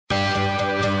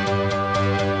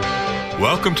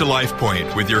Welcome to Life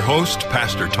Point with your host,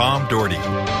 Pastor Tom Dougherty.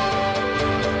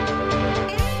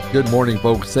 Good morning,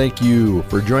 folks. Thank you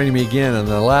for joining me again. On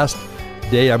the last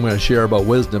day, I'm going to share about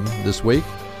wisdom this week.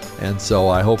 And so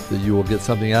I hope that you will get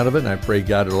something out of it. And I pray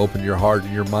God will open your heart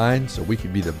and your mind so we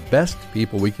can be the best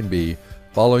people we can be,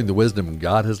 following the wisdom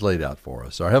God has laid out for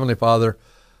us. Our Heavenly Father,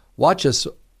 watch us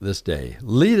this day.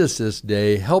 Lead us this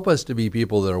day. Help us to be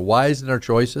people that are wise in our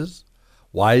choices,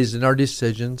 wise in our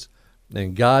decisions,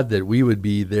 and God, that we would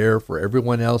be there for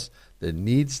everyone else that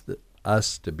needs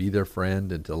us to be their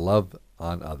friend and to love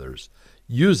on others.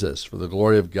 Use us for the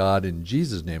glory of God. In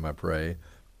Jesus' name I pray.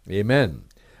 Amen.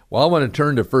 Well, I want to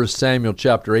turn to 1 Samuel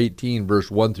chapter 18, verse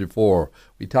 1 through 4.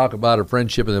 We talk about a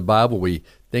friendship in the Bible. We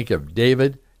think of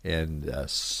David and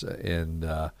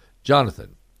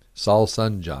Jonathan, Saul's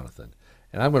son Jonathan.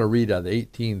 And I'm going to read out the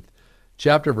 18th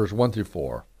chapter, verse 1 through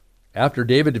 4. After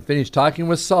David had finished talking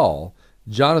with Saul,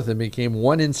 Jonathan became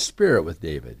one in spirit with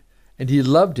David, and he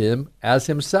loved him as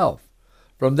himself.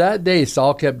 From that day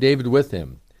Saul kept David with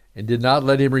him, and did not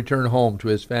let him return home to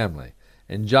his family.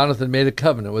 And Jonathan made a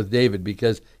covenant with David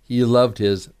because he loved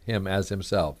him as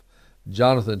himself.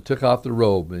 Jonathan took off the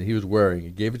robe that he was wearing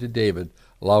and gave it to David,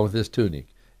 along with his tunic,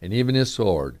 and even his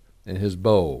sword, and his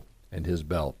bow, and his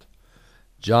belt.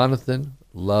 Jonathan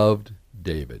loved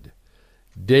David.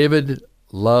 David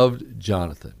loved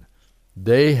Jonathan.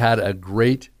 They had a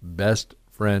great best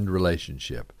friend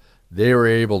relationship. They were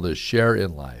able to share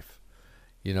in life.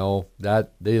 You know,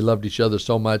 that they loved each other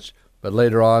so much, but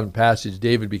later on in passage,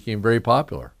 David became very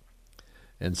popular.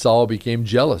 And Saul became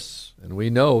jealous. And we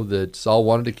know that Saul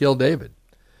wanted to kill David.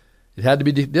 It had to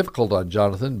be difficult on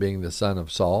Jonathan, being the son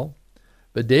of Saul.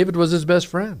 But David was his best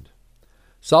friend.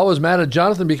 Saul was mad at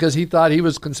Jonathan because he thought he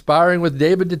was conspiring with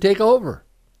David to take over.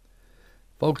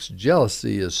 Folks,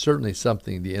 jealousy is certainly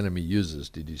something the enemy uses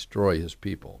to destroy his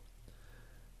people.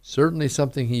 Certainly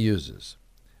something he uses.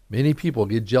 Many people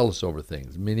get jealous over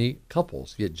things. Many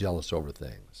couples get jealous over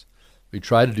things. We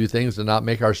try to do things to not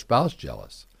make our spouse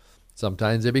jealous.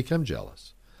 Sometimes they become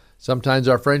jealous. Sometimes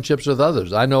our friendships with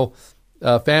others. I know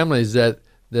families that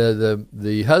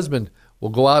the husband will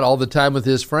go out all the time with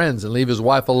his friends and leave his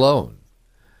wife alone.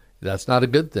 That's not a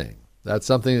good thing. That's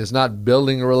something that's not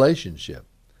building a relationship.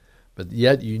 But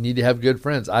yet you need to have good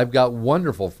friends. I've got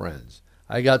wonderful friends.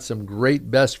 I got some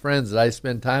great best friends that I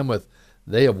spend time with.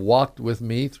 They have walked with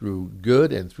me through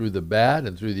good and through the bad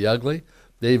and through the ugly.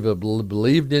 They've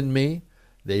believed in me.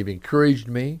 They've encouraged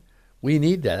me. We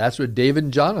need that. That's what David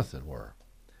and Jonathan were.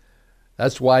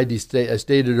 That's why I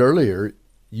stated earlier,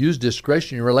 use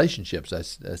discretion in relationships. I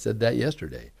said that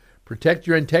yesterday. Protect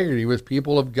your integrity with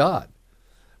people of God.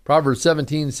 Proverbs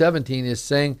 17:17 is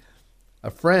saying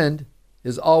a friend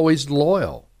is always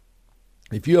loyal.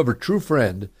 If you have a true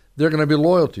friend, they're going to be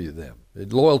loyal to them,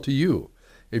 loyal to you.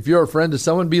 If you're a friend to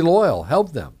someone, be loyal,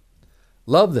 help them,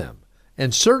 love them,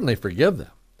 and certainly forgive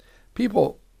them.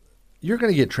 People, you're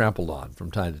going to get trampled on from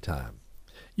time to time.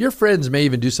 Your friends may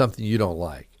even do something you don't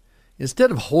like. Instead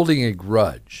of holding a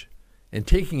grudge and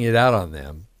taking it out on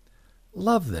them,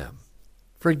 love them,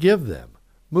 forgive them,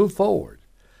 move forward.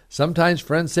 Sometimes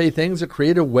friends say things that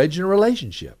create a wedge in a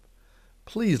relationship.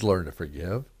 Please learn to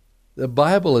forgive. The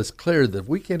Bible is clear that if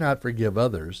we cannot forgive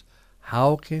others,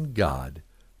 how can God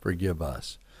forgive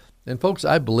us? And folks,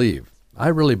 I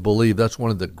really believe that's one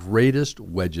of the greatest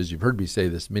wedges. You've heard me say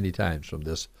this many times from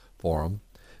this forum.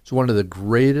 It's one of the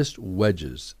greatest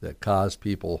wedges that cause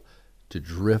people to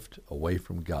drift away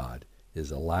from God is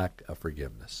a lack of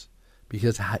forgiveness.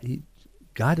 Because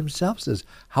God himself says,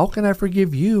 how can I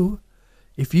forgive you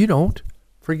if you don't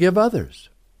forgive others?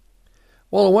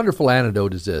 Well, a wonderful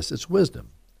antidote is this. It's wisdom.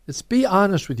 It's be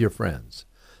honest with your friends.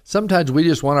 Sometimes we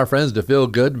just want our friends to feel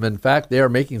good, but in fact, they are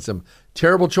making some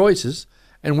terrible choices,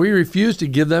 and we refuse to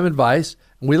give them advice,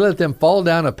 and we let them fall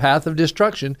down a path of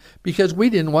destruction because we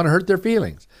didn't want to hurt their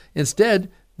feelings.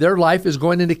 Instead, their life is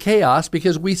going into chaos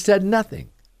because we said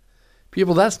nothing.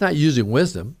 People, that's not using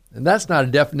wisdom, and that's not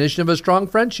a definition of a strong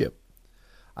friendship.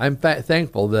 I'm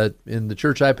thankful that in the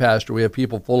church I pastor, we have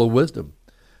people full of wisdom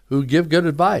who give good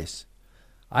advice.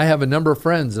 I have a number of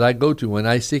friends that I go to when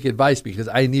I seek advice because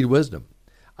I need wisdom.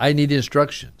 I need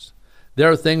instructions. There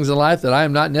are things in life that I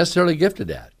am not necessarily gifted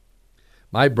at.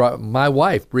 My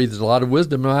wife breathes a lot of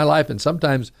wisdom in my life, and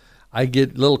sometimes I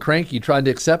get a little cranky trying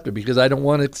to accept it because I don't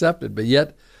want to accept it. But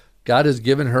yet, God has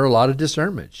given her a lot of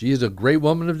discernment. She is a great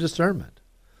woman of discernment.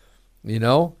 You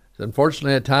know,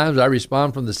 unfortunately, at times I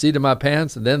respond from the seat of my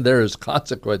pants, and then there is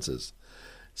consequences.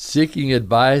 Seeking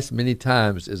advice many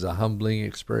times is a humbling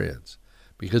experience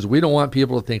because we don't want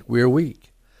people to think we're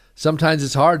weak. Sometimes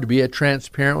it's hard to be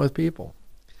transparent with people.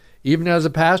 Even as a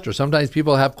pastor, sometimes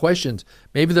people have questions.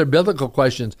 Maybe they're biblical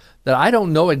questions that I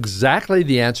don't know exactly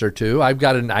the answer to. I've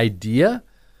got an idea,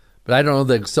 but I don't know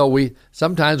that. So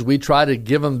sometimes we try to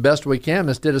give them the best we can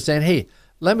instead of saying, hey,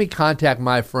 let me contact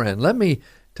my friend. Let me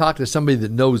talk to somebody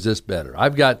that knows this better.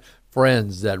 I've got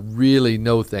friends that really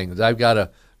know things. I've got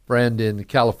a friend in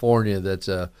California that's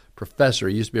a professor.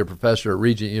 He used to be a professor at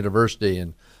Regent University,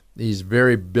 and he's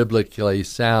very biblically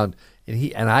sound.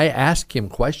 And I ask him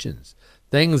questions,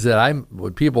 things that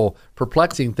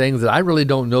perplexing things that I really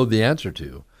don't know the answer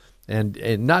to.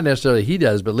 And not necessarily he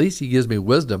does, but at least he gives me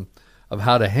wisdom of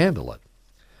how to handle it.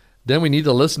 Then we need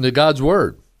to listen to God's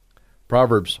word.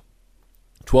 Proverbs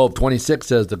 12:26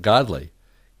 says, the godly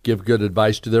give good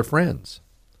advice to their friends.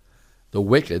 The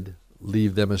wicked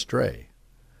leave them astray.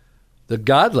 The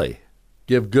godly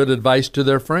give good advice to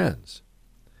their friends.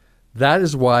 That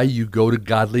is why you go to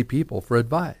godly people for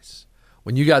advice.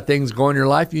 When you got things going in your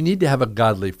life, you need to have a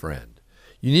godly friend.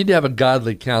 You need to have a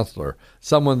godly counselor,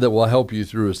 someone that will help you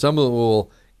through, someone that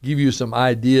will give you some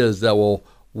ideas that will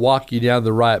walk you down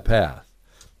the right path.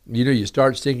 You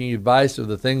start seeking advice of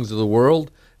the things of the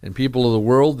world and people of the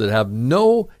world that have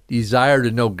no desire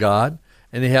to know God,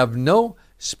 and they have no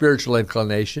spiritual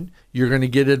inclination. You're going to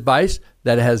get advice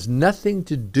that has nothing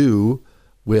to do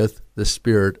with the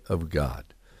Spirit of God.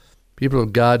 People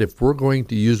of God, if we're going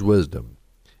to use wisdom,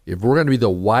 if we're going to be the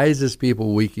wisest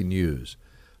people we can use,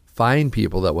 find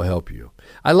people that will help you.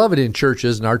 I love it in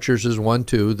churches, and our church is one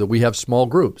too, that we have small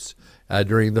groups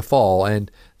during the fall,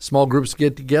 and small groups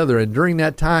get together, and during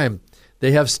that time,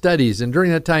 they have studies, and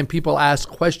during that time, people ask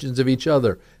questions of each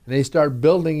other, and they start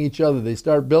building each other. They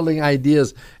start building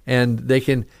ideas, and they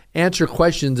can answer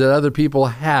questions that other people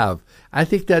have. I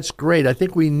think that's great. I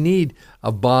think we need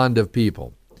a bond of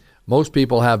people. Most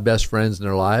people have best friends in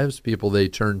their lives, people they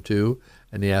turn to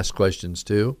and they ask questions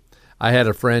to. I had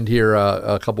a friend here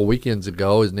a couple weekends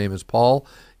ago. His name is Paul.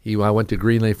 I went to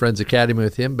Greenlee Friends Academy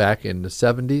with him back in the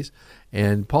 70s,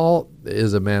 and Paul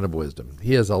is a man of wisdom.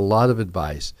 He has a lot of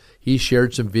advice. He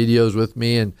shared some videos with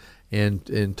me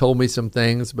and told me some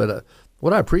things, but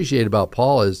what I appreciate about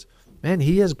Paul is, man,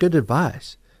 he has good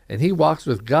advice, and he walks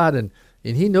with God, and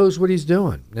he knows what he's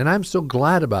doing, and I'm so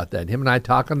glad about that. Him and I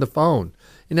talk on the phone.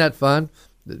 Isn't that fun?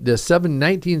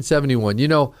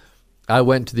 1971, I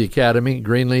went to the academy,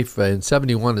 Greenleaf, in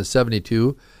 71 and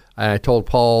 72. I told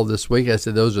Paul this week, I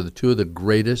said, those are two of the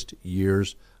greatest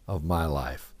years of my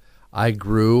life. I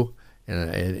grew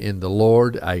in the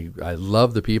Lord. I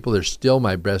love the people. They're still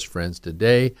my best friends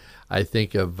today. I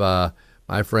think of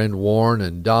my friend Warren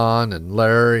and Don and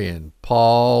Larry and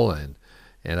Paul, and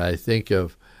I think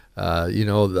of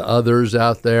the others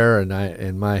out there,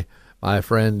 and my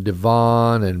friend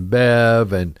Devon and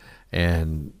Bev, and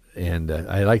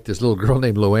I liked this little girl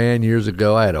named Luann years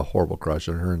ago. I had a horrible crush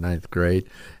on her in 9th grade.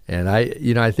 And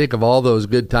I think of all those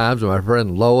good times with my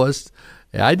friend Lois.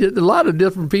 I did a lot of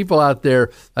different people out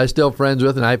there I'm still friends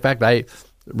with. And in fact, I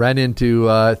ran into,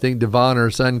 I think, Devon or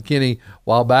her son Kenny a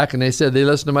while back, and they said they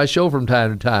listen to my show from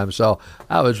time to time. So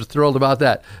I was thrilled about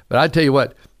that. But I tell you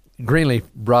what,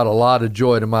 Greenleaf brought a lot of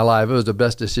joy to my life. It was the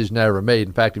best decision I ever made.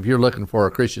 In fact, if you're looking for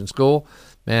a Christian school,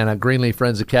 man, at Greenleaf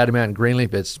Friends Academy out in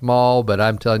Greenleaf, it's small, but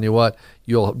I'm telling you what,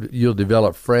 you'll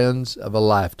develop friends of a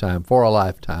lifetime, for a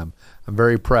lifetime. I'm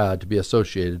very proud to be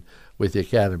associated with the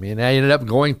academy. And I ended up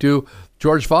going to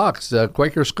George Fox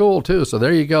Quaker School too. So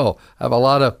there you go. I have a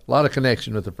lot of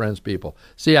connection with the Friends people.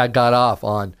 See, I got off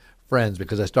on Friends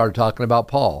because I started talking about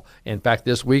Paul. In fact,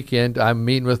 this weekend I'm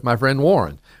meeting with my friend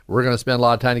Warren. We're going to spend a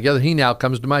lot of time together. He now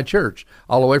comes to my church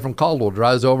all the way from Caldwell,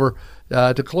 drives over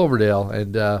to Cloverdale,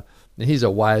 and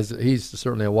he's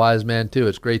certainly a wise man too.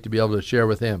 It's great to be able to share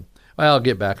with him. Well, I'll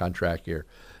get back on track here.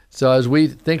 So as we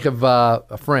think of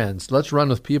friends, let's run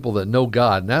with people that know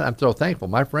God. And I'm so thankful.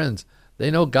 My friends,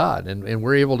 they know God, and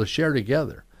we're able to share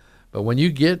together. But when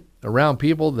you get around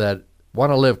people that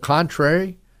want to live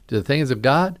contrary to the things of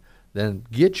God, then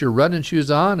get your running shoes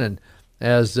on. And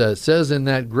as it says in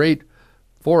that great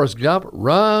Forrest Gump,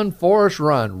 run, Forrest,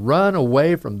 run. Run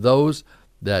away from those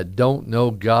that don't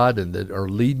know God and that are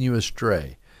leading you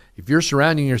astray. If you're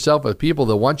surrounding yourself with people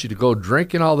that want you to go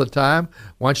drinking all the time,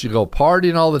 want you to go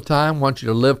partying all the time, want you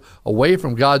to live away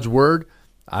from God's word,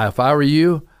 if I were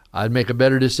you, I'd make a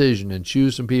better decision and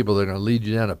choose some people that are going to lead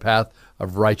you down a path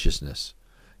of righteousness.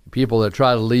 People that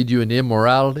try to lead you into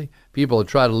immorality, people that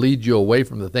try to lead you away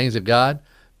from the things of God,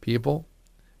 people,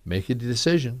 make a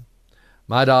decision.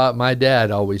 My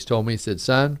dad always told me, he said,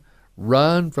 son,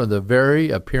 run from the very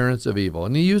appearance of evil.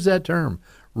 And he used that term,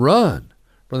 run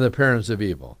from the appearance of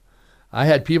evil. I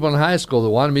had people in high school that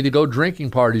wanted me to go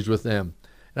drinking parties with them.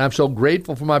 And I'm so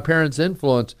grateful for my parents'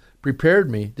 influence, prepared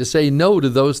me to say no to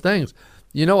those things.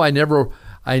 You know, I never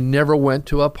went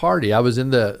to a party. I was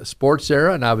in the sports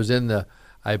era, and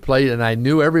I played, and I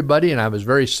knew everybody, and I was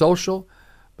very social.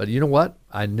 But you know what?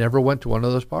 I never went to one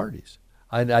of those parties.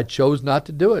 I chose not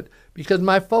to do it because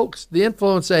my folks, the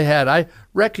influence they had, I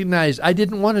recognized I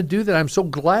didn't want to do that. I'm so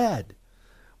glad.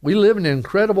 We live in an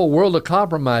incredible world of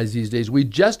compromise these days. We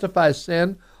justify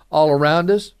sin all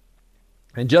around us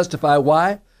and justify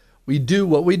why we do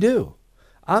what we do.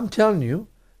 I'm telling you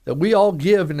that we all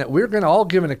give and that we're going to all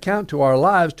give an account to our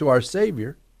lives, to our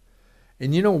Savior.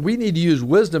 And you know, we need to use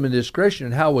wisdom and discretion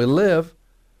in how we live.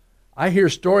 I hear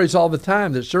stories all the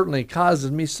time that certainly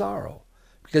causes me sorrow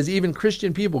because even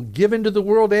Christian people give into the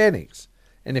world antics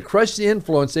and to crush the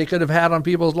influence they could have had on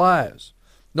people's lives.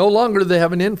 No longer do they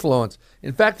have an influence.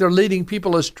 In fact, they're leading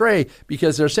people astray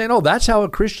because they're saying, oh, that's how a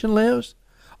Christian lives?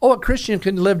 Oh, a Christian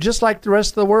can live just like the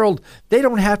rest of the world. They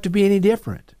don't have to be any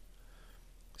different.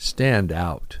 Stand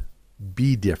out.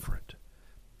 Be different.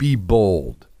 Be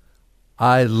bold.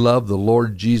 I love the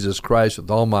Lord Jesus Christ with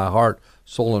all my heart,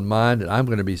 soul, and mind, and I'm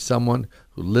going to be someone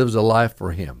who lives a life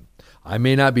for Him. I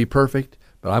may not be perfect,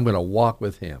 but I'm going to walk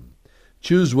with Him.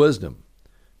 Choose wisdom.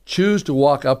 Choose to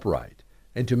walk upright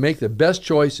and to make the best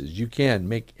choices you can.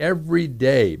 Make every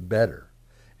day better.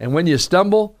 And when you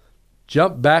stumble,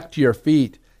 jump back to your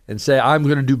feet and say, I'm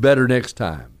going to do better next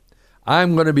time.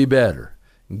 I'm going to be better.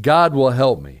 God will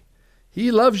help me. He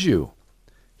loves you.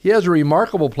 He has a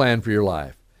remarkable plan for your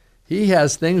life. He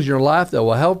has things in your life that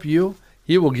will help you.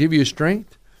 He will give you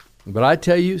strength. But I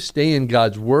tell you, stay in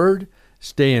God's Word,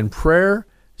 stay in prayer,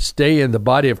 stay in the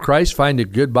body of Christ, find a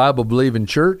good Bible-believing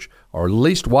church, or at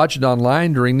least watch it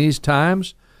online during these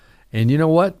times. And you know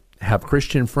what? Have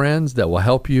Christian friends that will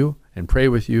help you and pray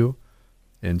with you,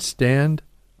 and stand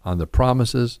on the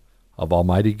promises of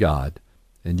Almighty God.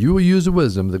 And you will use the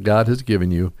wisdom that God has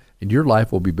given you, and your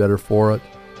life will be better for it.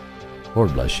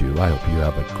 Lord bless you. I hope you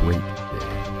have a great day.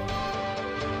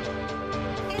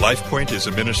 LifePoint is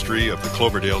a ministry of the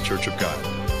Cloverdale Church of God.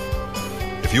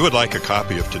 If you would like a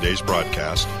copy of today's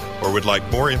broadcast or would like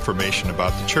more information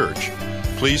about the church,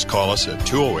 please call us at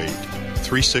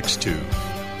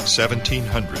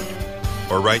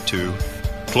 208-362-1700 or write to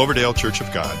Cloverdale Church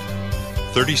of God,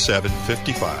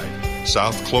 3755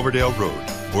 South Cloverdale Road,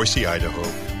 Boise, Idaho,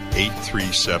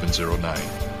 83709.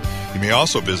 You may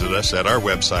also visit us at our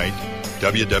website,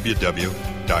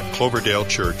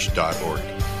 www.cloverdalechurch.org.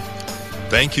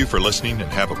 Thank you for listening and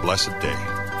have a blessed day.